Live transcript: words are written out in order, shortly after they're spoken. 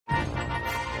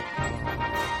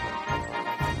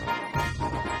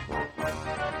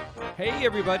Hey,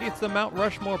 everybody, it's the Mount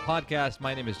Rushmore podcast.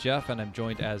 My name is Jeff, and I'm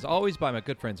joined, as always, by my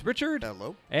good friends Richard.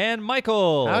 Hello. And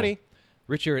Michael. Howdy.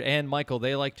 Richard and Michael,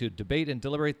 they like to debate and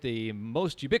deliberate the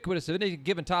most ubiquitous of any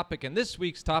given topic, and this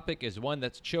week's topic is one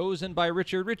that's chosen by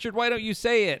Richard. Richard, why don't you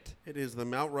say it? It is the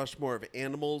Mount Rushmore of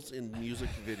animals in music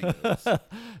videos.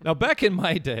 Now, back in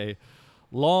my day,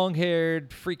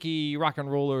 long-haired, freaky rock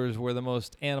and rollers were the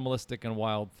most animalistic and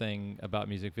wild thing about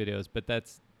music videos, but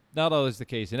that's not always the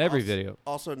case in every video.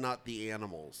 Also, not the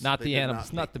animals. Not They the did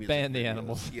animals, not make the music band, the videos.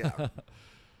 animals. Yeah.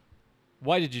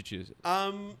 Why did you choose it?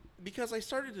 Because I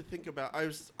started to think about,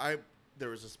 there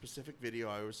was a specific video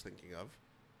I was thinking of,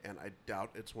 and I doubt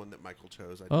it's one that Michael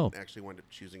chose. I didn't actually wind up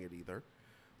choosing it either.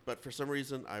 But for some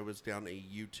reason, I was down a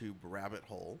YouTube rabbit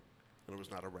hole, and it was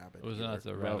not a rabbit. It was either. not a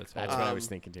Nope, rabbit's hole. that's what I was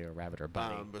thinking too, a rabbit or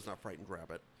bunny. It was not Frightened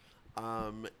Rabbit.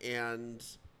 And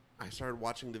I started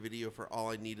watching the video for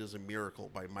All I Need Is a Miracle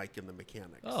by Mike and the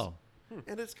Mechanics. Oh.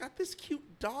 And it's got this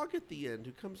cute dog at the end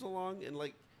who comes along and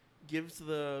like gives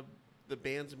the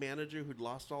band's manager who'd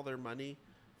lost all their money,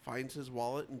 finds his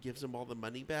wallet and gives him all the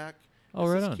money back. Oh,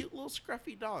 it's right this on. cute little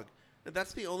scruffy dog. And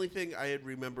that's the only thing I had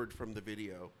remembered from the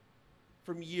video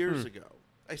from years ago.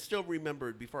 I still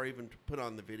remembered before I even put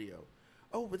on the video.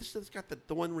 Oh, but this has got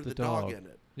the one with the dog in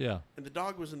it. Yeah. And the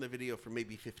dog was in the video for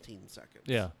maybe 15 seconds.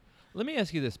 Yeah. Let me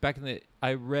ask you this.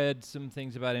 I read some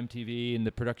things about MTV and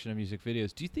the production of music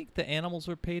videos. Do you think the animals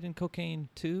were paid in cocaine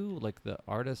too? Like the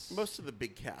artists? Most of the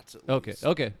big cats, at Okay. least.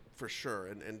 Okay. For sure.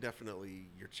 And definitely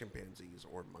your chimpanzees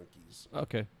or monkeys.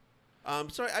 Okay.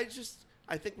 So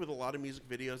I think with a lot of music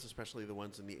videos, especially the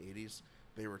ones in the 80s,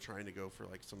 they were trying to go for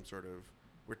like some sort of,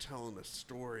 we're telling a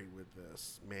story with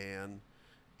this, man.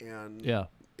 And Yeah.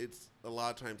 it's a lot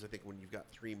of times I think when you've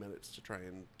got 3 minutes to try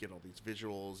and get all these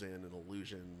visuals in and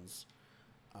illusions,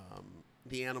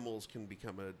 the animals can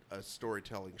become a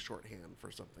storytelling shorthand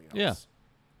for something else. Yeah.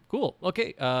 Cool.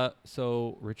 Okay.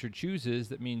 So Richard chooses.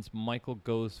 That means Michael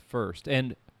goes first.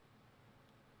 And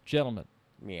gentlemen,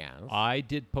 Yeah. I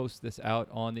did post this out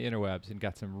on the interwebs and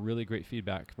got some really great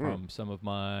feedback from some of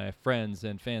my friends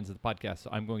and fans of the podcast. So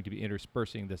I'm going to be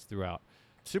interspersing this throughout.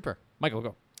 Super. Michael,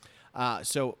 go.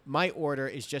 So my order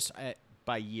is just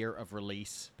by year of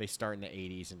release. They start in the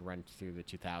 80s and run through the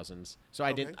 2000s. So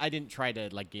I didn't try to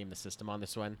like game the system on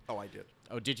this one. Oh, I did.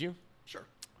 Oh, did you? Sure.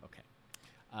 Okay.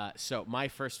 So my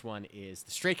first one is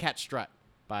The Stray Cat Strut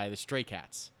by the Stray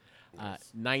Cats.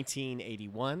 Nice.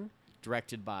 1981,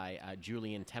 directed by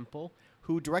Julian Temple,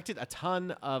 who directed a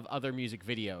ton of other music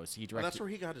videos. He Well, directed. that's where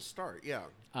he got his start,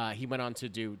 yeah. He went on to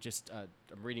do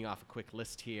I'm reading off a quick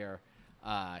list here.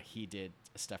 He did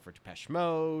stuff for Depeche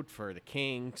Mode, for the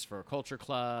Kinks, for Culture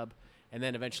Club, and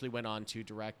then eventually went on to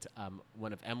direct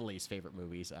one of Emily's favorite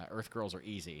movies, Earth Girls Are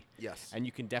Easy. Yes. And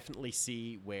you can definitely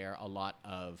see where a lot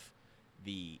of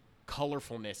the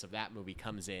colorfulness of that movie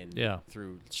comes in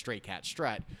through Stray Cat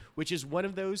Strut, which is one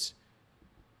of those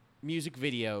music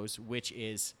videos which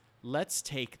is, let's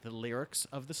take the lyrics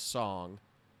of the song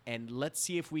and let's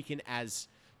see if we can, as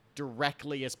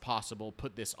directly as possible,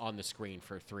 put this on the screen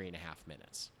for 3.5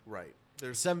 minutes. Right.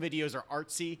 Some videos are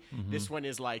artsy. This one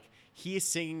is like, he is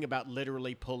singing about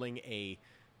literally pulling a,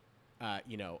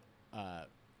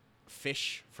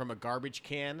 fish from a garbage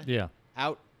can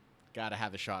out. Gotta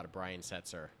have the shot of Brian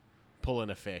Setzer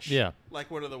pulling a fish. Yeah. Like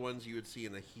one of the ones you would see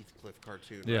in a Heathcliff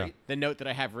cartoon, Yeah. right? The note that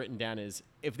I have written down is,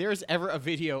 if there's ever a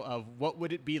video of what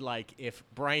would it be like if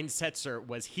Brian Setzer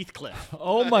was Heathcliff,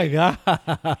 Oh, my God.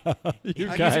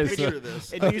 You I can guys. picture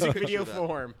this. in music video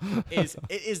form,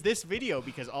 is this video,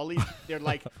 because all these, they're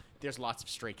like, there's lots of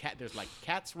stray cat, there's like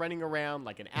cats running around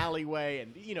like an alleyway,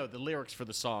 and the lyrics for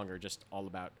the song are just all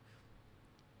about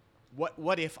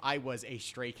what if I was a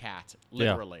stray cat,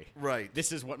 literally. Right.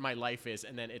 This is what my life is,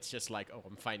 and then it's just like, oh,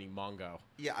 I'm finding Mongo.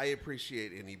 Yeah, I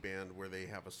appreciate any band where they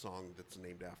have a song that's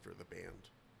named after the band.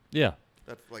 Yeah.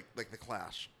 That's like the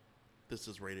Clash. This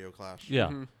is Radio Clash.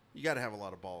 Yeah. You got to have a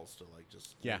lot of balls to like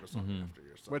just Yeah. name a song after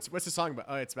yourself. What's the song about?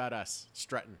 Oh, it's about us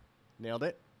strutting. Nailed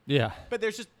it. Yeah. But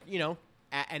there's just,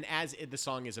 and as the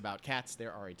song is about cats,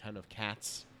 there are a ton of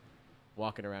cats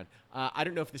walking around. I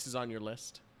don't know if this is on your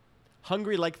list.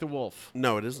 Hungry Like the Wolf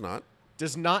No, it is not.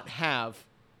 does not have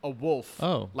a wolf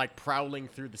Oh. like prowling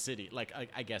through the city. Like,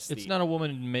 I guess It's not a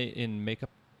woman in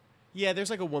makeup. Yeah, there's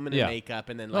like a woman Yeah. in makeup,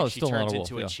 and then No, like it's she still not turns a wolf,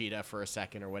 into a yeah. cheetah for a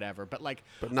second or whatever. But like,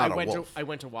 But not I a went wolf. I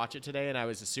went to watch it today, and I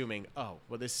was assuming, oh,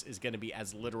 well, this is going to be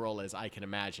as literal as I can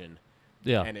imagine.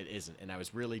 Yeah. And it isn't. And I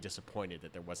was really disappointed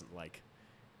that there wasn't like,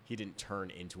 he didn't turn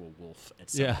into a wolf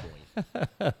at some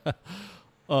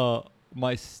point.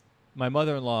 My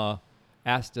mother-in-law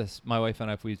asked us, my wife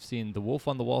and I, if we've seen The Wolf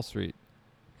on the Wall Street,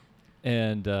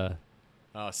 and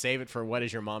Oh, save it for what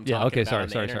is your mom Yeah. talking Okay. about Sorry. on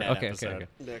the Sorry. internet Okay. episode.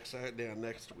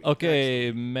 Next week.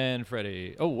 Okay.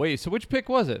 Manfredi. Oh wait. So which pick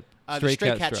was it? The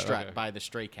Stray Cat Strut by the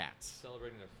Stray Cats.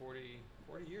 Celebrating their 40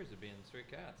 years of being Stray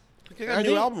Cats. They got a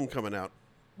new album coming out.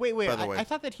 Wait. By the way. I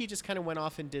thought that he just kind of went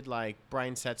off and did like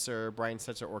Brian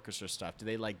Setzer Orchestra stuff. Do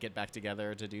they like get back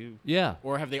together to do? Yeah.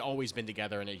 Or have they always been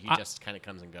together and he just kind of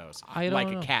comes and goes? I don't like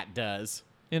know. a cat does.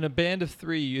 In a band of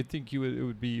 3, you'd think it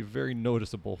would be very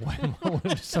noticeable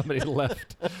when somebody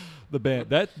left the band.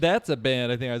 That's a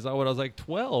band I think I saw when I was like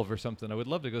 12 or something. I would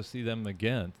love to go see them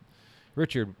again.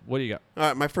 Richard, what do you got? All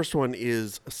right, my first one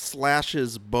is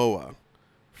Slash's Boa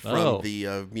from the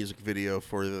music video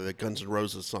for the Guns N'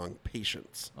 Roses song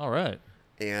Patience. All right.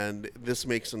 And this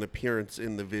makes an appearance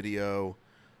in the video.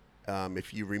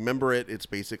 If you remember it, it's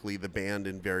basically the band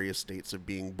in various states of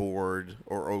being bored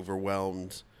or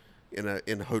overwhelmed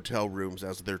in hotel rooms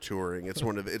as they're touring. It's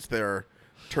it's their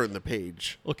Turn the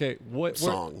Page. Okay,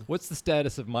 song. What's the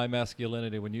status of my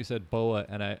masculinity when you said boa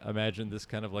and I imagined this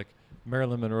kind of like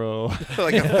Marilyn Monroe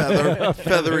Like a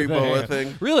feathery boa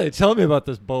thing. Really? Tell me about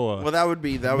this boa. Well, that would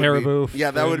be Marabou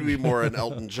that would be more an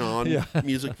Elton John Yeah.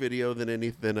 music video than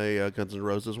a Guns N'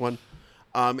 Roses one.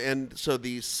 And so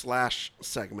the Slash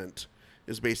segment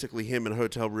is basically him in a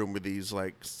hotel room with these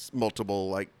like multiple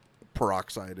like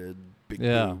peroxided, big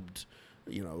boobed,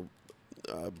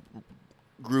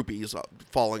 groupies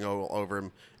falling all over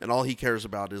him, and all he cares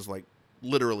about is like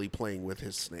literally playing with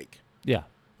his snake. Yeah.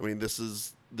 I mean, this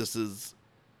is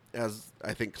as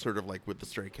I think sort of like with the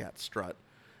Stray Cat Strut,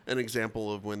 an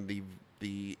example of when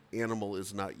the animal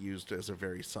is not used as a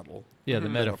very subtle the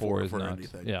metaphor is for not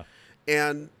anything. Yeah.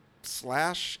 And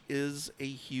Slash is a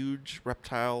huge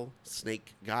reptile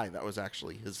snake guy. That was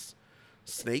actually his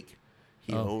snake.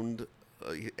 He owned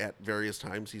at various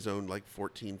times. He's owned like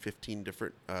 14, 15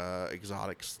 different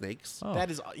exotic snakes. Oh. That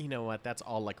is, you know what? That's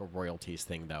all like a royalties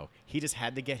thing, though. He just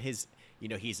had to get his,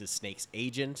 he's a snake's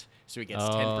agent, so he gets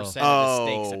 10% of the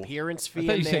snake's appearance fee. I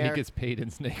thought you in said there. he gets paid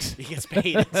in snakes. He gets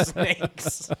paid in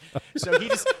snakes. So he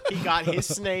got his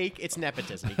snake. It's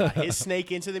nepotism. He got his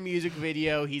snake into the music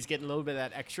video. He's getting a little bit of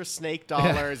that extra snake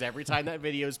dollars every time that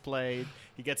video's played.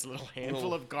 He gets a little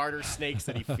handful of garter snakes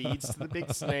that he feeds to the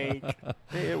big snake.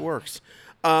 Hey, it works.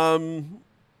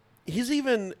 He's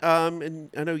even, and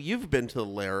I know you've been to the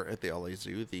lair at the LA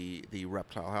Zoo, the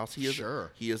reptile house.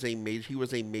 Sure. He was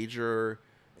a major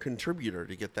contributor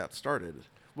to get that started.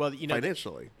 Well,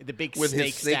 financially, the big with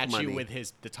snake his snake statue money. with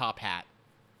the top hat.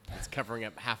 It's covering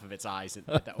up half of its eyes at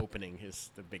the opening.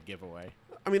 The big giveaway.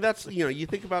 I mean, that's you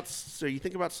think about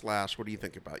Slash. What do you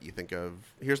think about? You think of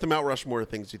here's the Mount Rushmore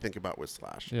things you think about with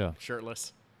Slash. Yeah.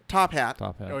 Shirtless. Top hat.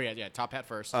 Oh yeah, top hat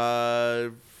first.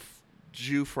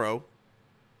 Jufro.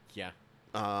 Yeah.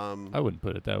 I wouldn't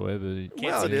put it that way, but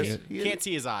Can't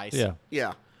see his eyes. Yeah.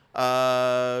 Yeah.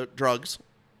 Drugs.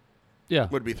 Yeah.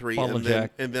 Would be 3, Bottle and of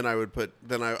then Jack. I would put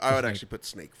I would actually put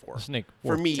Snake 4. Snake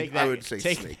For 4. me, I would say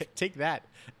Snake. Take that,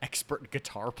 expert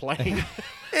guitar playing.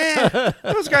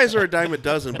 Those guys are a dime a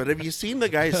dozen, but have you seen the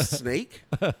guy's snake?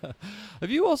 Have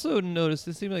you also noticed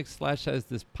it seems like Slash has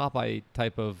this Popeye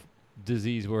type of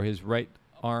disease where his right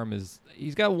arm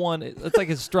he's got one, it's like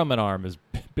his strumming arm is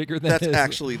bigger than That's his.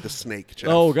 actually the snake, Jeff.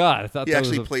 Oh God, I thought he that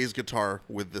actually was plays guitar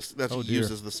with this. He dear.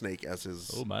 uses the snake as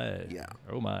his. Oh my. Yeah.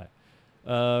 Oh my.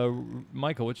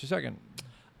 Michael, what's your second?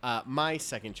 My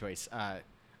second choice. I'm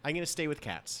going to stay with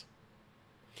Cats.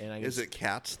 And Is it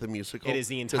Cats the musical? It is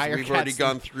the 'Cause entire. We've already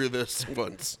gone through this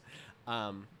once.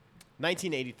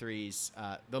 1983's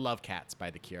 "The Love Cats" by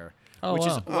The Cure, Oh, which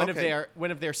wow. is one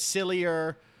of their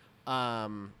sillier.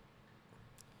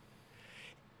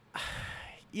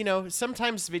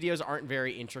 Sometimes videos aren't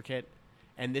very intricate,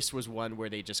 and this was one where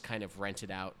they just kind of rented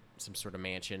out some sort of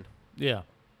mansion Yeah.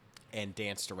 and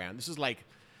danced around. This was like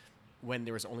when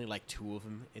there was only like 2 of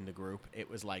them in the group. It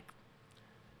was like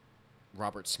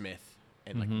Robert Smith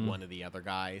and like one of the other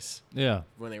guys. Yeah.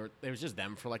 When it was just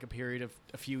them for like a period of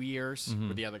a few years,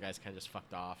 where the other guys kind of just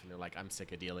fucked off and they're like, I'm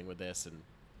sick of dealing with this, and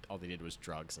all they did was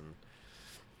drugs and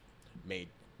made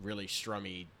really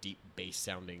strummy, deep bass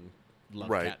sounding Love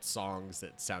Cat songs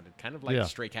that sounded kind of like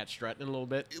Stray Cat Strut in a little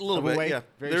bit. A little bit, way. yeah.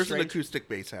 Very There's strange. an acoustic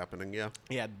bass happening, yeah.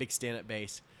 Yeah, big stand-up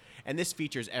bass. And this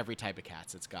features every type of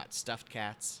cats. It's got stuffed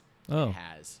cats. Oh. It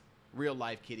has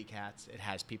real-life kitty cats. It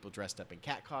has people dressed up in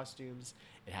cat costumes.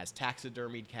 It has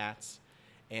taxidermied cats.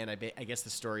 And I guess the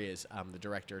story is the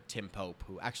director, Tim Pope,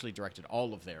 who actually directed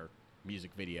all of their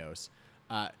music videos,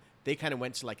 they kind of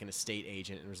went to like an estate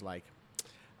agent and was like,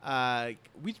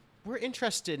 we're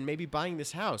interested in maybe buying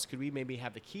this house. Could we maybe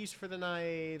have the keys for the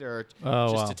night or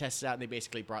to test it out? And they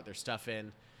basically brought their stuff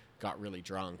in, got really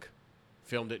drunk,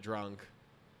 filmed it drunk,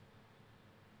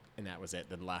 and that was it.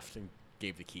 Then left and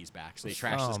gave the keys back. So they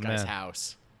trashed this guy's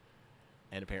house,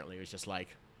 and apparently it was just like,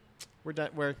 we're done.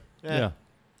 We're here.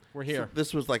 So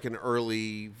this was like an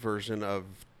early version of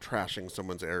trashing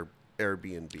someone's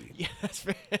Airbnb. Yeah, that's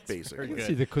basically. very good.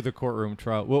 See the courtroom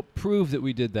trial. Well, prove that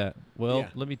we did that. Well,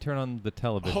 let me turn on the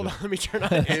television. Hold on, let me turn on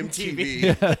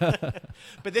MTV.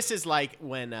 But this is like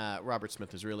when Robert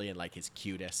Smith was really in like his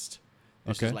cutest.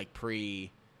 This is like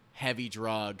pre-heavy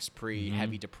drugs,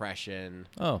 pre-heavy depression.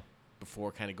 Oh.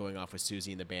 Before kind of going off with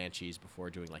Susie and the Banshees,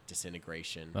 before doing like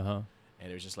Disintegration. Uh-huh.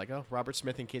 And it was just like, oh, Robert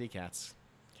Smith and Kitty Cats.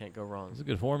 Can't go wrong. It's a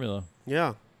good formula.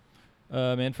 Yeah.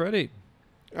 Manfredi.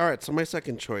 All right, so my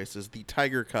second choice is the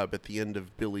tiger cub at the end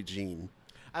of Billie Jean.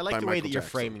 I like the way that you're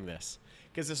framing this.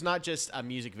 Because it's not just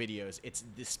music videos. It's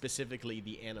specifically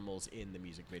the animals in the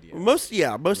music videos.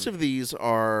 Most of these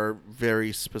are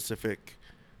very specific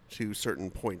to certain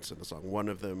points in the song. One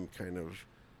of them kind of,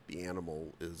 the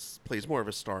animal plays more of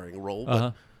a starring role,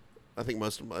 but I think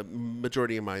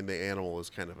majority of mine, the animal is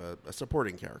kind of a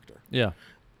supporting character. Yeah.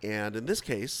 And in this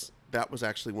case, that was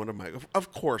actually one of my,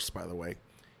 of course, by the way,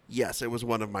 yes, it was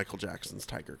one of Michael Jackson's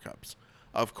tiger cubs.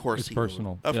 Of course, it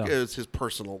was his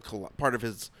personal part of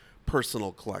his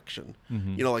personal collection.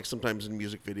 Mm-hmm. You know, like sometimes in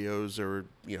music videos or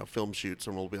film shoots,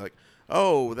 someone will be like,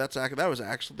 "Oh, those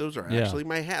are actually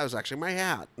my hat. It was actually my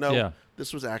hat." No,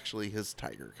 this was actually his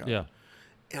tiger cub. Yeah.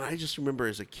 And I just remember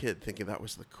as a kid thinking that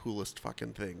was the coolest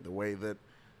fucking thing. The way that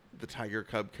the tiger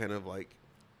cub kind of like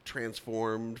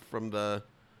transformed from the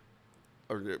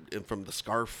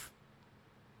scarf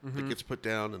that gets put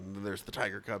down, and then there's the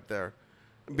tiger cub there.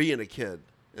 Being a kid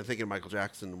and thinking Michael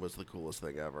Jackson was the coolest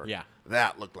thing ever. Yeah.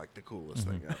 That looked like the coolest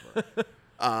thing ever.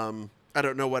 I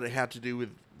don't know what it had to do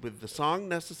with the song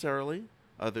necessarily,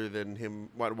 other than him,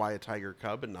 why a tiger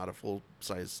cub and not a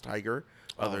full-size tiger.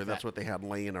 That's what they had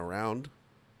laying around.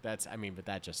 But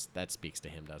that speaks to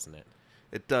him, doesn't it?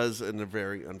 It does in a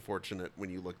very unfortunate, when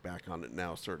you look back on it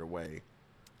now, sort of way.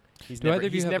 He's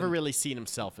never really seen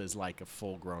himself as like a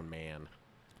full-grown man.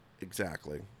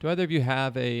 Exactly. Do either of you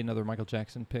have another Michael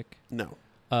Jackson pick? No.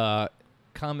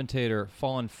 Commentator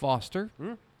Fallen Foster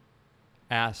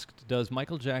asked, "Does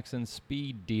Michael Jackson's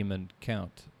Speed Demon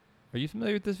count?" Are you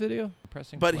familiar with this video?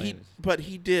 But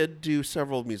he did do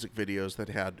several music videos that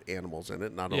had animals in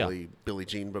it. Not only Billie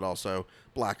Jean, but also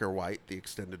Black or White. The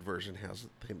extended version has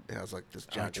like this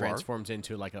jaguar. Transforms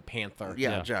into like a panther.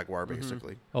 Yeah. Jaguar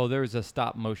basically. Oh, there's a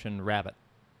stop motion rabbit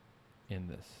in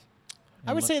this.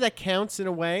 I would say that counts in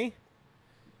a way.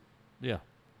 Yeah.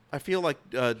 I feel like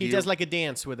he does like a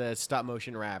dance with a stop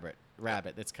motion rabbit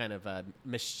that's kind of a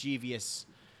mischievous,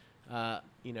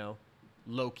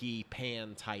 Loki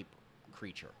Pan type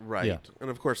creature. Right. Yeah. And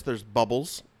of course there's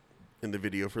Bubbles in the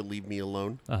video for Leave Me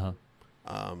Alone.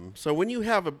 So when you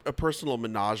have a personal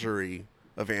menagerie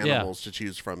of animals to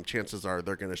choose from, chances are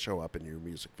they're going to show up in your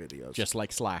music videos. Just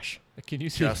like Slash. Can you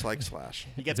see? Just like Slash.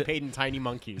 He gets paid in tiny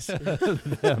monkeys.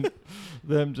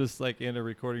 them just like in a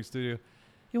recording studio.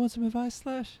 You want some advice,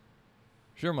 Slash?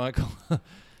 Sure, Michael.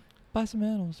 Buy some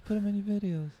animals. Put them in your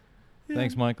videos. Yeah,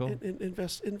 thanks, Michael.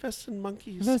 Invest in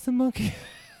monkeys. Invest in monkeys.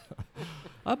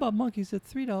 I bought monkeys at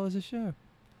 $3 a show.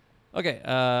 Okay,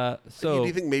 so do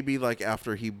you think maybe like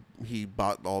after he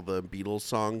bought all the Beatles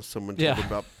songs, someone told him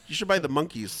about you should buy the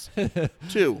monkeys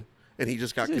too, and he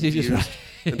just got confused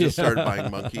and just started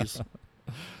buying monkeys.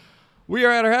 We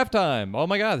are at our halftime. Oh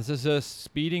my God, this is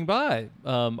speeding by.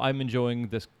 I'm enjoying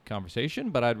this conversation,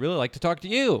 but I'd really like to talk to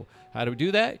you. How do we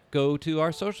do that? Go to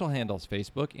our social handles: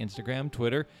 Facebook, Instagram,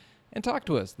 Twitter, and talk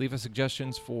to us. Leave us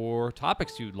suggestions for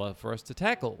topics you'd love for us to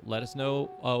tackle. Let us know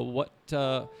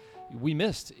what we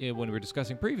missed when we were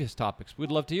discussing previous topics.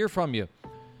 We'd love to hear from you.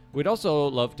 We'd also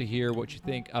love to hear what you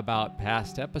think about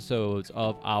past episodes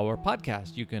of our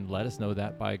podcast. You can let us know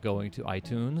that by going to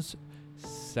iTunes,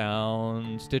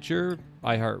 Sound, Stitcher,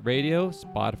 iHeartRadio,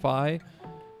 Spotify,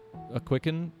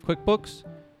 QuickBooks.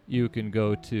 You can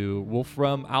go to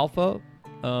Wolfram Alpha.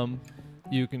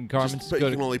 You can you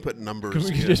can only put numbers.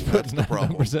 You just put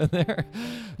numbers in there.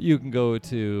 You can go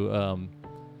to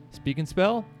Speak and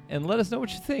Spell and let us know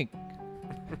what you think.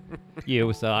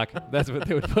 You suck. That's what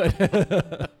they would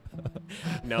put.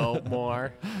 No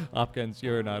more. Hopkins,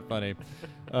 you're not funny.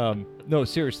 No,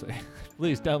 seriously.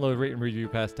 Please download, rate, and review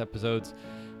past episodes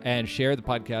and share the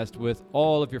podcast with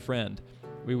all of your friends.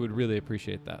 We would really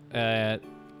appreciate that.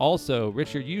 Also,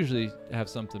 Richard, you usually have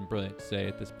something brilliant to say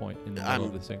at this point in the middle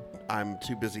of this thing. I'm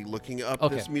too busy looking up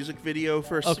this music video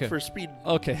for Speed.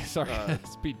 Okay, sorry.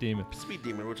 Speed Demon. Speed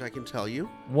Demon, which I can tell you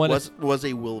was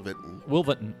a Will Vinton. Will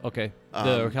Vinton, okay.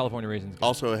 The California Raisins.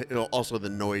 Also the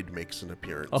Noid makes an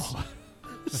appearance. Oh.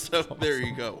 So there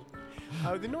you go.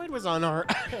 Oh, the Noid was on our.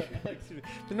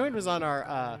 The Noid was on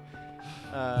our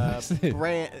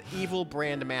evil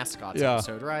brand mascots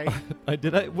episode, right?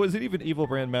 Was it even evil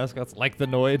brand mascots like the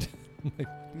Noid?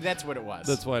 That's what it was.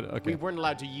 That's what. Okay. We weren't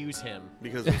allowed to use him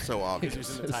because it was so obvious.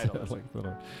 Because it was in the title. Like the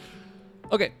Noid.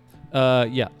 Okay.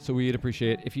 Yeah. So we'd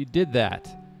appreciate it if you did that.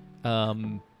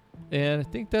 And I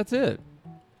think that's it.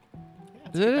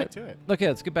 Yeah, let's get back to it. Okay,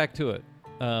 let's get back to it.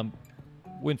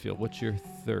 Winfield, what's your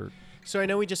third? So I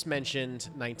know we just mentioned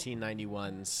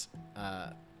 1991's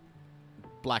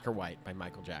Black or White by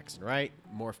Michael Jackson, right?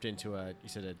 Morphed into you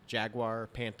said a Jaguar,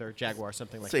 Panther, Jaguar,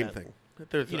 something like Same that.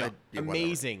 thing.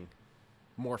 Amazing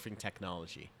morphing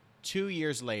technology. 2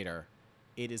 years later,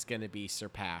 it is going to be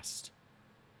surpassed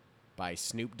by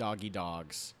Snoop Doggy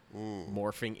Dogg's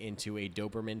morphing into a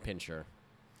Doberman Pinscher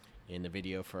in the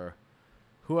video for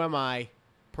Who Am I?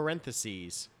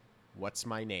 Parentheses, What's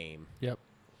My Name? Yep.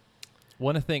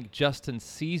 Want to thank Justin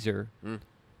Caesar,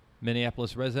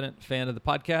 Minneapolis resident, fan of the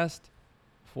podcast,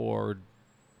 for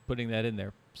putting that in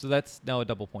there. So that's now a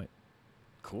double point.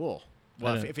 Cool.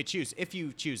 Well, if you choose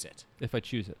it. If I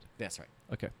choose it. That's right.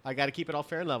 Okay. I got to keep it all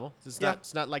fair and level. It's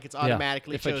not like it's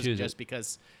automatically chosen just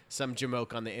because some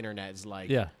jamoke on the internet is like,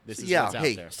 this is what's out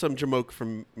there. Some jamoke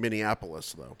from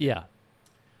Minneapolis, though. Yeah.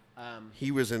 He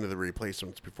was into the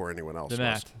Replacements before anyone else was.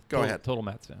 Matt. Go ahead. Total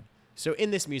Matt's fan. So in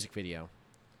this music video,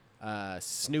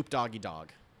 Snoop Doggy Dogg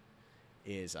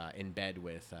is in bed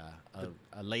with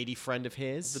a lady friend of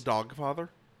his. The dog father?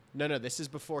 No, this is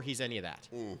before he's any of that.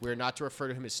 We're not to refer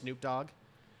to him as Snoop Dogg.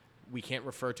 We can't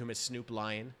refer to him as Snoop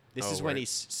Lion. This is when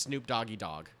he's Snoop Doggy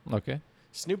Dogg. Okay.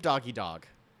 Snoop Doggy Dogg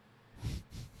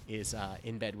is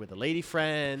in bed with a lady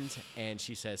friend, and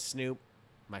she says, Snoop,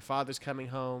 my father's coming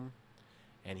home.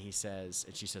 And she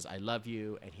says, I love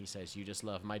you. And he says, you just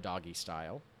love my doggy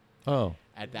style. Oh.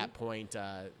 At that point,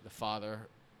 the father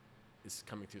is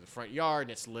coming through the front yard,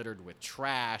 and it's littered with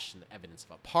trash and evidence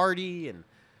of a party, and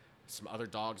some other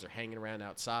dogs are hanging around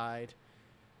outside.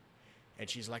 And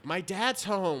she's like, my dad's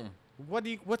home.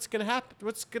 What's gonna happen?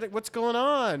 What's going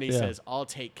on? And he says, I'll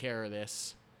take care of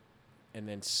this. And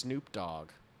then Snoop Dogg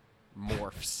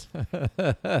morphs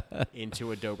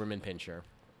into a Doberman Pinscher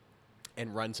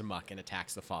and runs amok and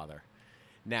attacks the father.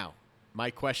 Now,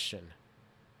 my question: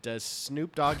 does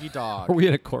Snoop Doggy Dogg Are we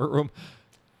in a courtroom?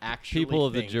 Actually, people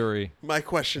of the jury? My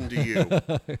question to you: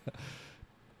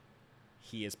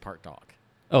 he is part dog.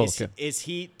 Oh, okay.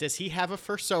 Does he have a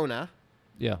fursona?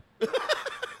 Yeah.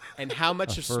 And how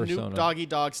much of Snoop Doggy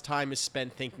Dogg's time is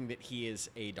spent thinking that he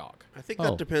is a dog? I think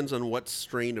that depends on what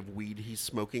strain of weed he's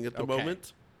smoking at the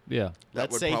moment. Yeah.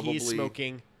 Let's say he's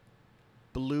smoking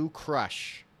Blue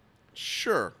Crush.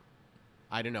 Sure.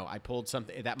 I don't know. I pulled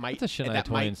something that might. That's a Shania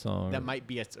Twain song. That might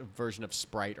be a version of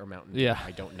Sprite or Mountain Dew. Yeah.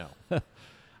 I don't know.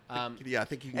 I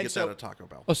think you can get that at Taco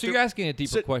Bell. Oh, so you're asking a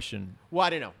deeper question. Well, I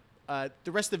don't know.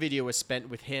 The rest of the video was spent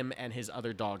with him and his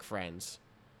other dog friends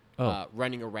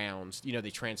running around. You know,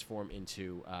 they transform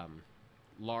into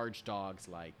large dogs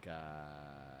like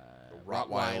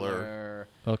Rottweiler.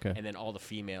 Okay. And then all the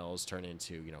females turn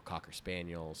into, Cocker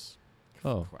Spaniels.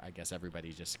 Oh. I guess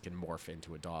everybody just can morph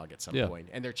into a dog at some point.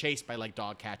 And they're chased by,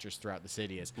 dog catchers throughout the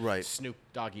city as Snoop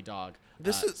Doggy Dogg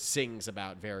sings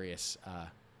about various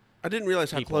I didn't realize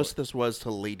how close this was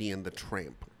to Lady and the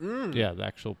Tramp. Yeah, the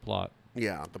actual plot.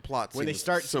 Yeah, the plot when he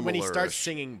starts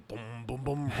singing boom boom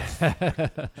boom,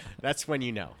 that's when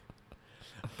you know.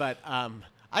 But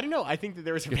I don't know. I think that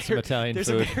there's a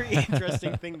very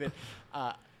interesting thing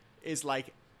that is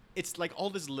like it's like all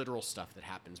this literal stuff that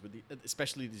happens with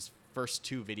especially these first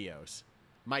two videos.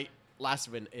 My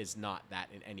last one is not that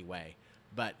in any way,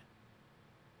 but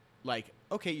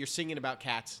okay, you're singing about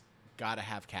cats, gotta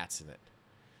have cats in it.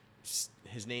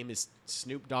 His name is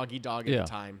Snoop Doggy Dogg at the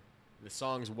time. The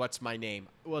song's What's My Name?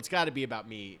 Well, it's got to be about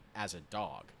me as a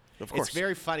dog. Of course. It's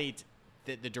very funny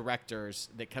that the directors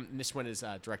that come. This one is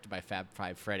directed by Fab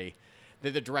Five Freddy.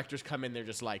 That the directors come in, they're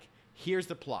just like, "Here's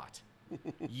the plot.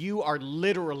 You are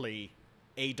literally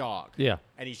a dog." Yeah.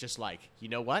 And he's just like, "You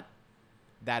know what?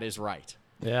 That is right."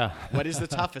 Yeah. What is the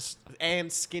toughest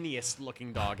and skinniest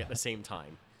looking dog at the same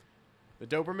time? The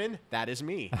Doberman. That is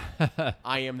me.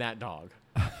 I am that dog.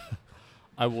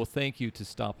 I will thank you to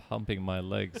stop humping my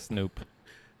legs, Snoop.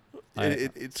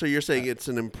 So you're saying it's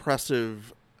an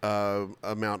impressive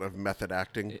amount of method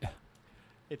acting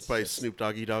by Snoop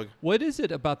Doggy Dogg? What is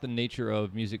it about the nature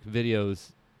of music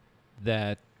videos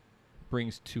that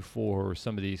brings to fore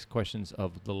some of these questions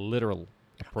of the literal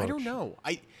approach? I don't know.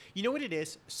 You know what it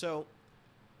is? So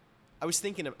I was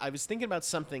thinking about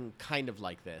something kind of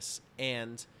like this,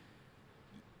 and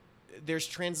there's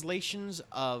translations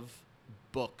of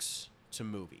books to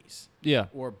movies. Yeah.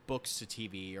 Or books to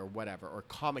TV or whatever, or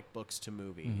comic books to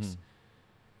movies.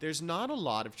 There's not a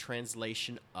lot of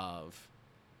translation of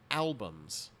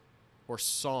albums or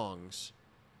songs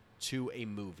to a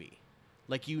movie.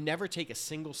 Like, you never take a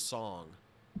single song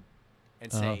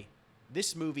and say,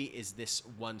 this movie is this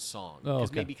one song.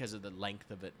 Maybe because of the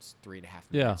length of it, it's 3.5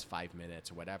 minutes, 5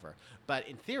 minutes, or whatever. But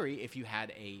in theory, if you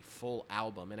had a full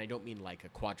album, and I don't mean like a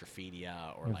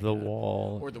quadrophilia or like The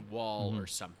Wall. Or The Wall or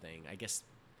something, I guess.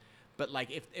 But like,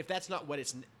 if that's not what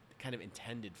it's kind of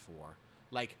intended for,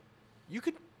 like, you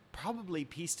could probably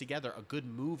piece together a good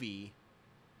movie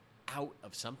out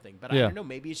of something. But I don't know,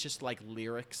 maybe it's just like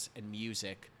lyrics and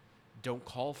music don't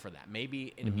call for that.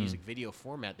 Maybe in a music video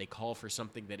format, they call for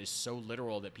something that is so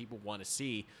literal that people want to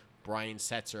see Brian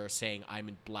Setzer saying, I'm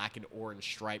in black and orange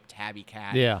striped tabby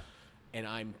cat. Yeah. And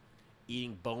I'm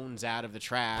eating bones out of the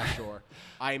trash, or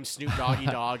I am Snoop Doggy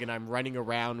Dog and I'm running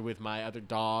around with my other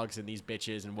dogs and these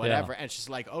bitches and whatever. And it's just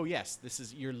like, oh yes,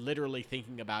 you're literally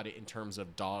thinking about it in terms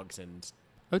of dogs and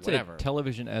I would whatever. say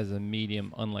television as a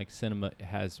medium, unlike cinema,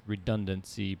 has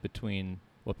redundancy between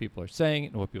what people are saying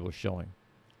and what people are showing.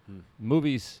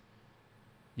 Movies,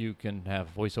 you can have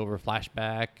voiceover,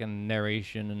 flashback, and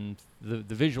narration, and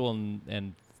the visual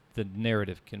and the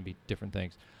narrative can be different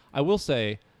things. I will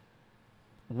say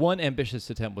one ambitious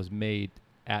attempt was made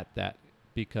at that,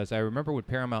 because I remember when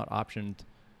Paramount optioned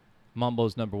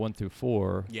Mambo's number 1 through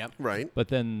 4. Yep. Right. But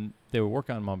then they were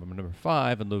working on Mambo number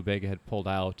 5, and Lou Bega had pulled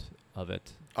out of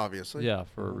it. Obviously. Yeah,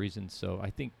 for a reason. So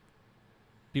I think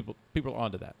people are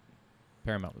onto that.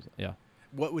 Paramount was, yeah.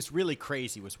 What was really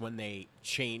crazy was when they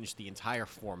changed the entire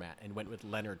format and went with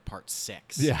Leonard Part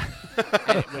 6. Yeah.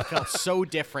 And it felt so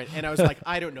different. And I was like,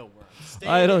 I don't know where I'm staying.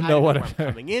 I don't know what where I'm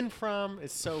coming in from.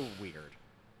 It's so weird.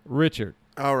 Richard.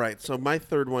 All right. So my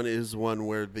third one is one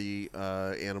where the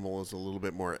animal is a little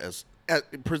bit more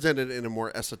presented in a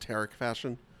more esoteric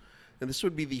fashion. And this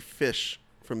would be the fish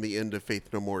from the end of Faith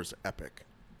No More's epic.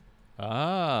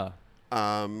 Ah.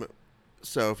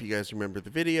 So if you guys remember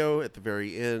the video, at the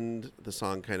very end, the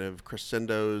song kind of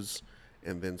crescendos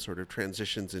and then sort of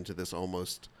transitions into this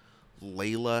almost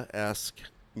Layla-esque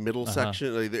middle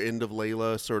section, like the end of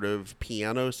Layla sort of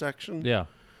piano section. Yeah.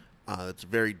 It's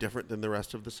very different than the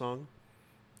rest of the song.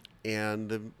 And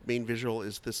the main visual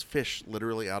is this fish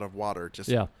literally out of water,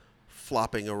 just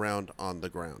flopping around on the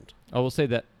ground. I will say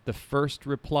that the first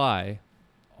reply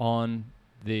on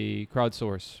the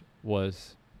crowdsource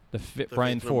was the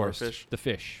Brian Faith No More Forrest, fish? the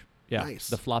fish. Yeah, Nice.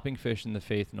 the flopping fish in the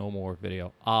Faith No More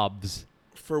video. OBS.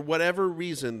 For whatever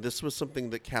reason, this was something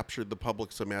that captured the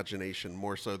public's imagination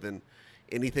more so than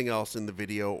anything else in the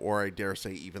video, or I dare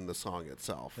say even the song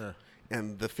itself.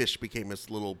 And the fish became this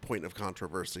little point of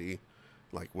controversy.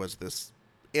 Like, was this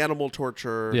animal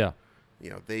torture? Yeah.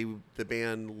 You know, the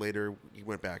band later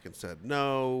went back and said,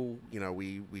 no, you know,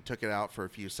 we took it out for a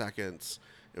few seconds.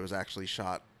 It was actually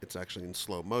shot. It's actually in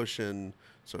slow motion.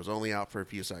 So it was only out for a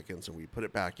few seconds, and we put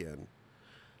it back in.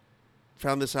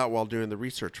 Found this out while doing the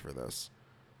research for this.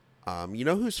 You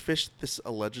know whose fish this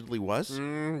allegedly was?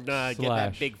 Get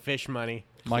that big fish money.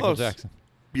 Michael Close. Jackson.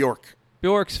 Bjork.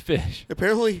 Bjork's fish.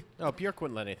 Apparently. Oh, Bjork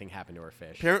wouldn't let anything happen to her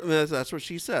fish. Apparently, that's what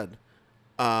she said.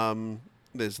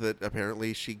 Is that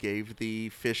apparently she gave the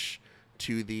fish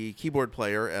to the keyboard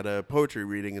player at a poetry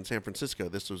reading in San Francisco.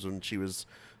 This was when she was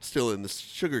still in the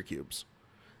Sugar Cubes.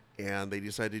 And they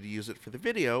decided to use it for the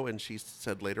video, and she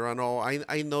said later on, oh,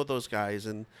 I know those guys,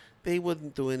 and they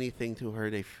wouldn't do anything to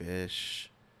hurt a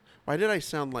fish. Why did I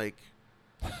sound like...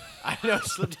 I know,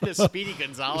 slipped into Speedy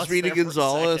Gonzalez. Speedy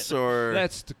Gonzalez, or...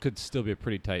 That could still be a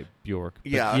pretty tight Bjork.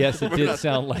 But yeah. Yes, it did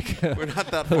sound like... We're not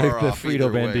that far like off the Frito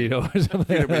Bandito or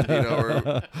something. Frito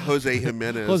Bandito or Jose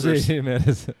Jimenez. Jose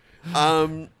Jimenez.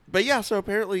 But yeah, so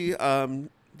apparently...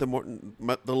 the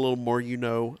little more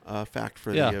fact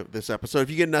for this episode.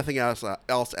 If you get nothing else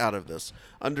out of this,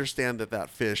 understand that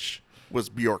fish was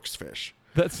Bjork's fish.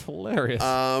 That's hilarious.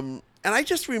 And I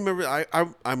just remember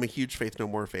I'm a huge Faith No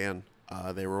More fan.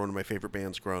 They were one of my favorite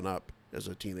bands growing up as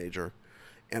a teenager,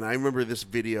 and I remember this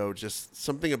video.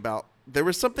 There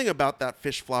was something about that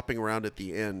fish flopping around at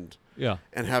the end,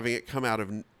 and having it come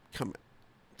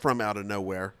from out of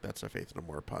nowhere. That's a Faith No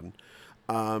More pun,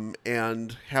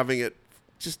 and having it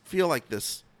just feel like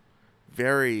this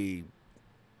very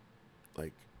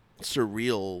like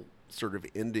surreal sort of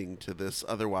ending to this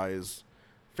otherwise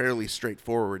fairly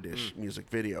straightforward-ish music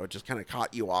video. It just kind of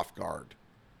caught you off guard.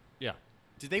 Yeah.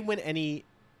 Did they win any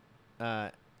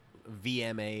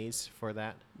VMAs for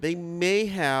that? They may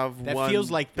have that won feels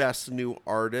like Best New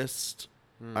Artist.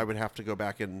 I would have to go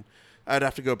back and I'd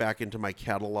have to go back into my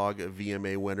catalog of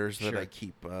VMA winners that I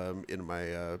keep in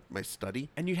my my study.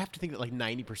 And you'd have to think that like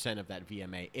 90% of that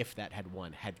VMA, if that had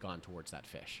won, had gone towards that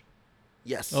fish.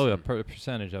 Yes. Oh, yeah,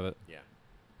 percentage of it. Yeah.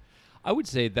 I would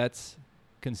say that's,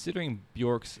 considering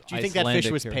Bjork's Do you think Icelandic that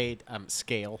fish was paid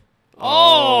scale?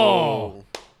 Oh!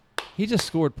 He just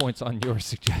scored points on your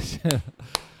suggestion.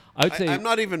 I would say I'm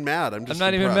not even mad. I'm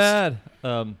not impressed.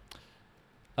 even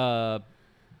mad.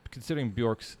 Considering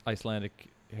Bjork's Icelandic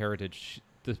heritage,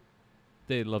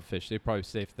 they love fish. They probably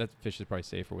safe. That fish is probably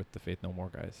safer with the Faith No More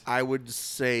guys. I would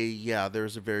say, yeah,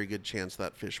 there's a very good chance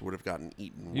that fish would have gotten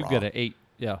eaten You've raw. got an 8.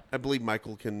 Yeah. I believe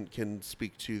Michael can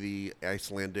speak to the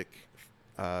Icelandic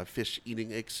fish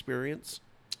eating experience.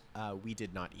 We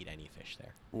did not eat any fish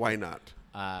there. Why not?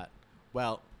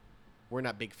 Well, we're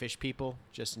not big fish people,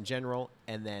 just in general.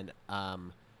 And then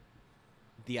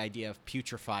the idea of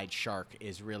putrefied shark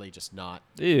is really just not.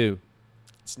 Ew.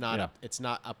 It's not up. It's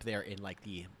not up there in like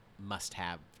the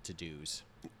must-have to-dos.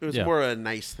 It was more a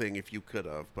nice thing if you could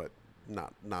have, but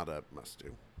not a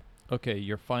must-do. Okay,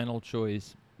 your final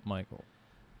choice, Michael.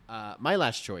 My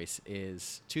last choice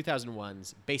is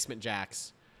 2001's Basement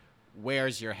Jaxx,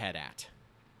 Where's Your Head At?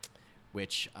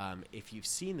 Which, if you've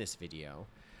seen this video,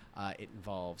 it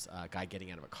involves a guy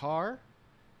getting out of a car,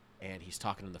 and he's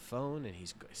talking on the phone, and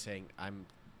he's saying, I'm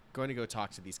going to go talk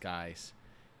to these guys.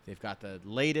 They've got the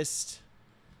latest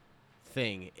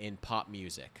thing in pop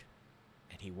music.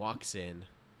 And he walks in,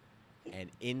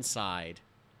 and inside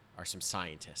are some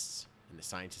scientists. And the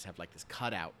scientists have like this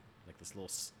cutout, like this little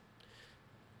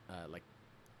like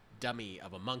dummy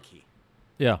of a monkey.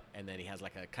 Yeah. And then he has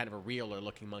like a kind of a realer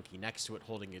looking monkey next to it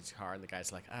holding his car. And the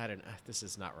guy's like, I don't know, this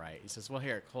is not right. He says, well,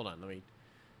 here, hold on, let me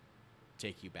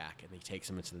take you back. And he takes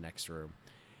him into the next room.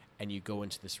 And you go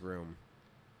into this room,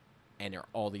 and there are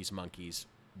all these monkeys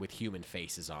with human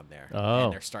faces on there. Oh.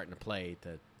 And they're starting to play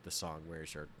the song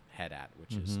Where's Your Head At,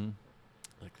 which is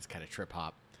like this kind of trip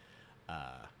hop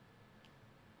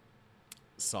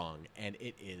song. And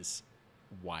it is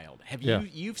wild. Have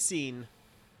you've seen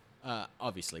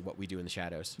obviously What We Do in the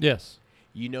Shadows? Yes.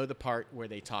 You know the part where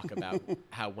they talk about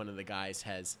how one of the guys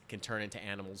can turn into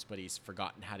animals, but he's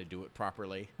forgotten how to do it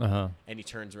properly. And he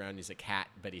turns around, he's a cat,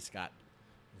 but he's got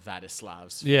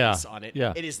Vadislav's face on it.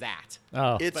 Yeah. It is that.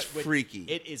 Oh. It's freaky.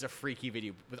 It is a freaky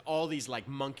video with all these like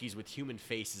monkeys with human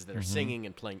faces that are singing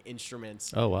and playing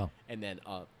instruments. Oh, wow. And then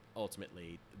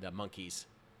ultimately the monkeys,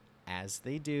 as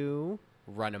they do,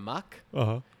 run amok.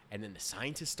 And then the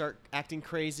scientists start acting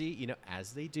crazy,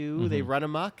 as they do. They run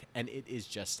amok, and it is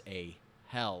just a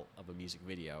hell of a music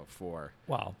video for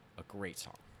a great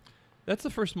song. That's the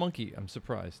first monkey. I'm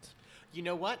surprised. You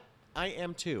know what? I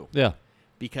am too. Yeah.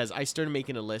 Because I started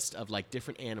making a list of like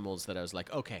different animals that I was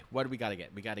like, okay, what do we got to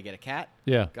get? We got to get a cat.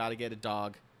 Yeah. Got to get a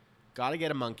dog. Got to get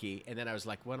a monkey. And then I was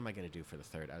like, what am I going to do for the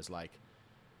third? I was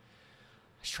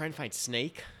trying to find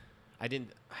snake. I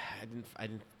didn't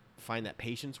find that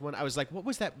Patience one. I was like, what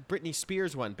was that Britney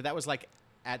Spears one? But that was like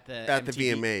at the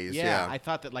VMAs. Yeah. I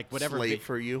thought that like whatever Slave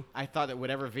for You. I thought that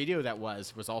whatever video that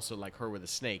was also like her with a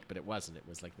snake, but it wasn't. It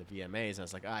was like the VMAs. And I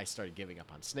was like, I started giving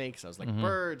up on snakes. I was like,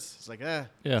 birds. It's like, Yeah.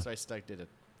 So I did a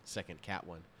second cat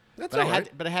one. That's but all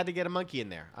right. But I had to get a monkey in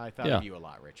there. I thought of you a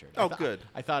lot, Richard. Good.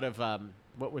 I thought of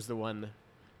what was the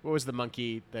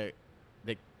monkey that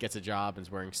gets a job and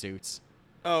is wearing suits?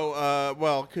 Oh,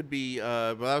 well, it could be.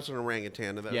 Well, that was an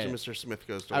orangutan, and that was Mr. Smith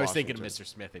Goes to Washington. I was thinking of Mr.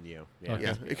 Smith and You. Yeah. Okay.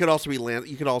 Yeah, it could also be Lance.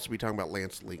 You could also be talking about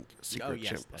Lance Link, Secret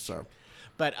Chimp. That's so, true.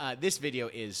 But this video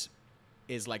is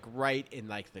like right in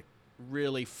like the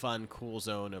really fun, cool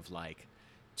zone of like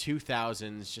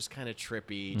 2000s, just kind of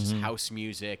trippy, just house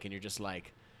music, and you're just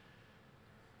like,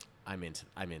 I'm into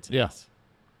this.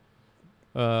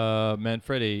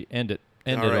 Manfredi, end it.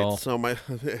 End it all. So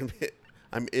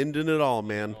I'm ending it all,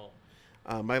 man.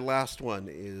 My last one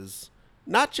is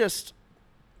not just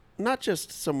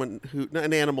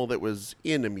an animal that was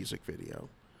in a music video,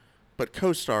 but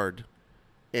co-starred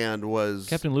and was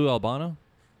Captain Lou Albano?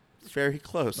 Very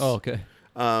close. Oh, okay.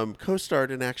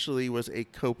 Co-starred and actually was a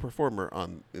co-performer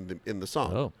in the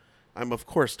song. Oh. I'm of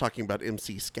course talking about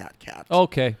MC Scat Cat.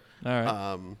 Okay. All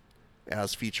right.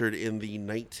 As featured in the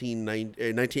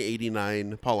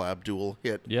 1989 Paula Abdul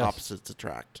hit Opposites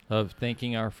Attract. Of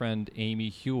thanking our friend Amy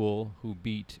Hewell, who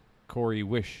beat Corey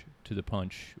Wish to the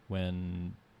punch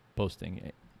when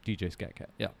posting DJ Scat Cat.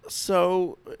 Yeah.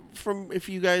 So, if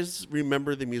you guys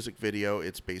remember the music video,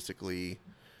 it's basically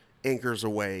anchors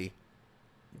away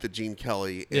the Gene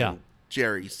Kelly and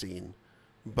Jerry scene.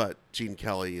 But Gene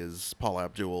Kelly is Paula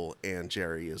Abdul and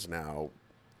Jerry is now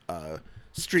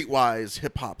streetwise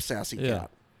hip hop sassy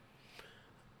cat.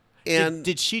 And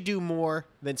did she do more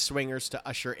than Swingers to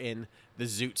usher in the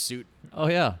Zoot Suit? Oh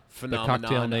yeah, phenomenon the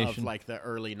Cocktail Nation of like the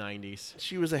early '90s.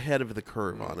 She was ahead of the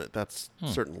curve on it. That's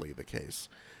certainly the case.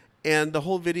 And the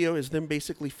whole video is them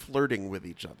basically flirting with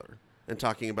each other and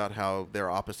talking about how they're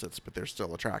opposites, but they're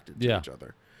still attracted to each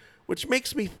other, which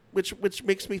makes me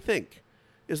think: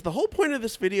 is the whole point of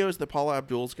this video is that Paula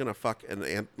Abdul's gonna fuck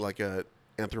a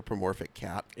anthropomorphic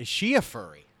cat? Is she a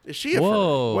furry? Is she a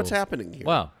furry? What's happening here?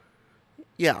 Wow.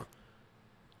 Yeah.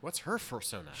 What's her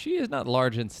persona? She is not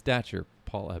large in stature,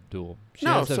 Paula Abdul. She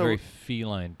has a very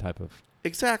feline type of.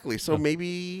 Exactly. So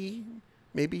maybe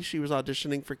she was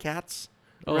auditioning for Cats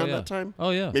around that time.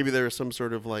 Oh yeah. Maybe there was some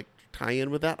sort of like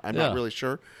tie-in with that. I'm not really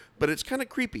sure, but it's kind of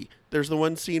creepy. There's the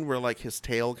one scene where like his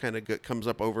tail kind of comes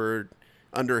up over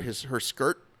under her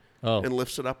skirt and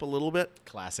lifts it up a little bit.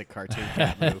 Classic cartoon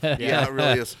cat move. Yeah, it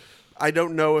really is. I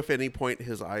don't know if at any point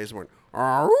his eyes went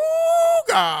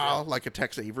 "Arooga," like a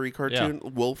Tex Avery cartoon,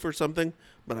 wolf or something,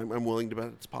 but I'm willing to bet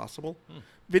it's possible.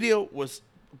 Video was,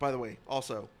 by the way,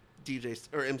 also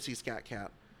MC Scat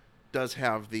Cat does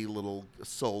have the little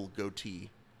soul goatee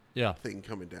thing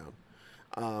coming down,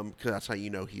 because that's how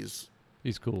you know he's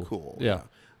cool. Cool. Yeah.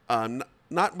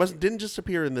 Didn't just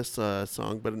appear in this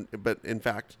song, but in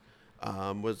fact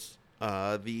was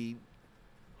the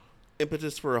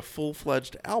impetus for a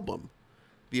full-fledged album,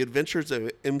 The Adventures of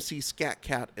MC Scat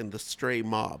Cat and the Stray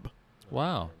Mob.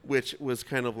 Wow. Which was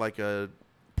kind of like a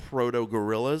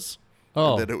proto-Gorillaz.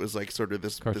 Oh. That it was like sort of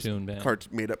this cartoon band.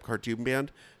 Made-up cartoon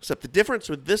band. Except the difference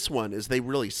with this one is they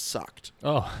really sucked.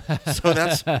 Oh. So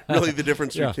that's really the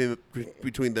difference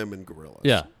between them and Gorillaz.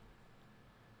 Yeah.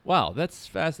 Wow, that's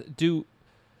fast. Do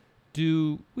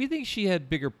we think she had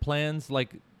bigger plans?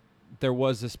 Like, there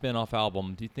was a spin-off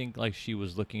album. Do you think like she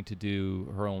was looking to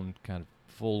do her own kind of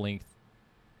full-length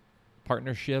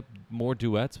partnership, more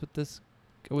duets with this?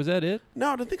 Was that it?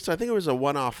 No, I don't think so. I think it was a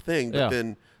one-off thing. But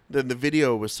then the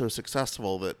video was so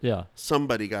successful that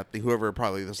somebody got whoever,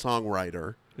 probably the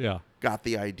songwriter, got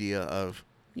the idea of,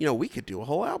 we could do a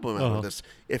whole album out of this.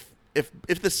 If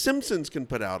the Simpsons can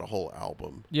put out a whole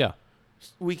album,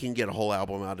 we can get a whole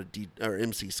album out of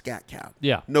MC Scat Cat.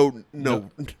 Yeah. No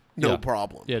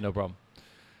problem. Yeah, no problem.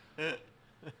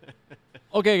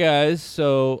 Okay, guys.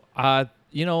 So, I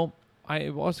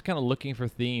was kind of looking for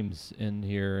themes in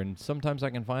here, and sometimes I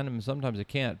can find them and sometimes I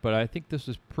can't. But I think this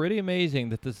was pretty amazing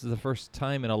that this is the first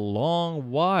time in a long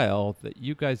while that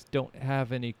you guys don't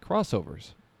have any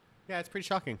crossovers. Yeah, it's pretty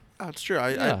shocking. Oh, it's true.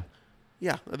 There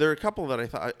are a couple that I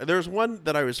thought. There's one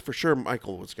that I was for sure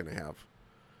Michael was going to have.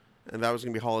 And that was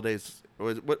going to be Holidays.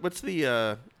 What's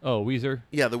the... Weezer?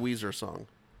 Yeah, the Weezer song.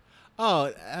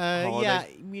 Oh, yeah.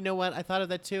 You know what? I thought of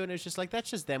that too, and it's just like, that's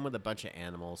just them with a bunch of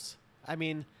animals. I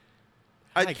mean,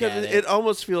 I get it. It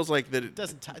almost feels like that it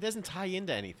doesn't tie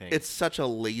into anything. It's such a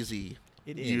lazy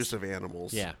use of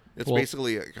animals. Yeah. It's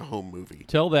basically like a home movie.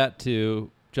 Tell that to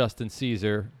Justin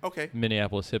Caesar, okay,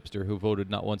 Minneapolis hipster, who voted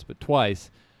not once but twice,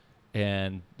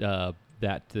 and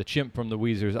that the chimp from the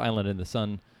Weezer's Island in the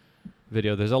Sun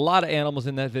video. There's a lot of animals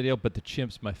in that video, but the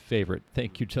chimp's my favorite.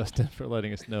 Thank you, Justin, for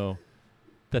letting us know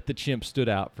that the chimp stood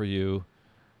out for you.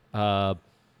 I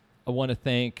want to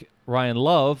thank Ryan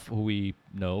Love, who we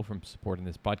know from supporting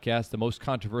this podcast. The most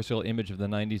controversial image of the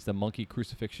 90s, The Monkey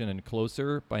Crucifixion and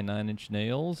Closer by Nine Inch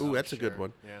Nails. Ooh, that's a good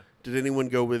one. Yeah. Did anyone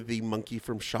go with The Monkey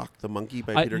from Shock the Monkey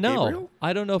by Peter Gabriel? No.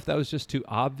 I don't know if that was just too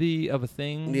obvious of a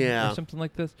thing or something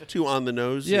like this. Too on the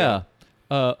nose. Yeah.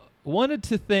 Wanted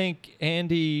to thank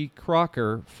Andy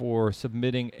Crocker for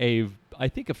submitting I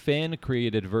think a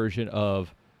fan-created version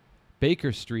of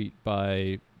Baker Street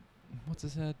by, what's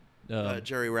his head?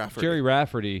 Jerry Rafferty. Jerry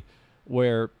Rafferty,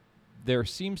 where there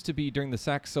seems to be, during the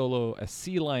sax solo, a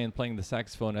sea lion playing the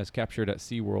saxophone as captured at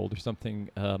SeaWorld or something.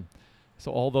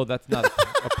 So although that's not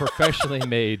a professionally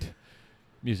made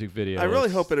music video. I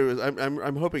really hope it was.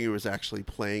 I'm hoping it was actually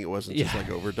playing. It wasn't just like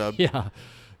overdubbed.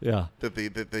 Yeah. That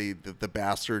the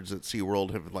bastards at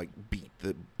SeaWorld have like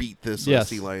beat this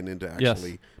sea lion into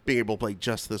actually being able to play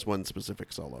just this one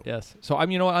specific solo. Yes. So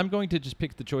I'm going to just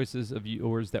pick the choices of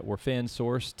yours that were fan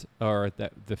sourced or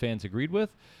that the fans agreed with.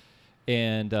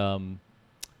 And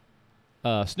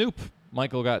Snoop,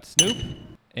 Michael got Snoop,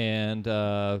 and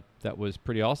that was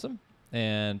pretty awesome.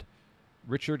 And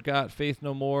Richard got Faith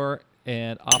No More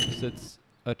and Opposites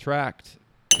Attract.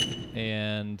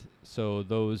 And so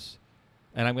those,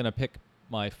 and I'm going to pick,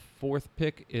 my fourth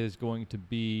pick is going to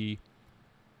be,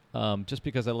 just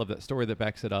because I love that story that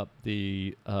backs it up,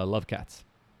 the Love Cats.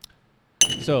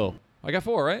 So I got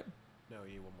four, right? No,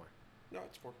 you need one more. No,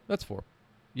 it's four. That's four.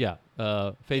 Yeah.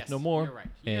 Faith No More. You're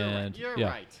right. You're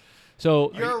right.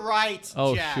 So you're right,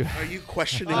 Jack. Shoot. Are you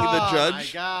questioning the judge? Oh my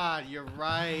God, you're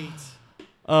right.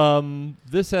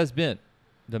 This has been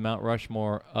the Mount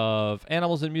Rushmore of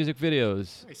animals in music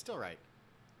videos. He's still right.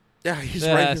 Yeah, he's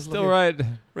right. He's still right.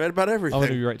 Right about everything. I'm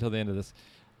going to be right till the end of this.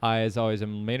 I, as always,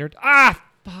 am Maynard. I'm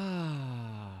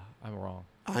wrong.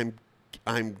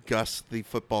 I'm Gus, the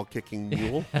football kicking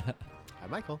mule. Hi,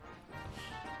 Michael.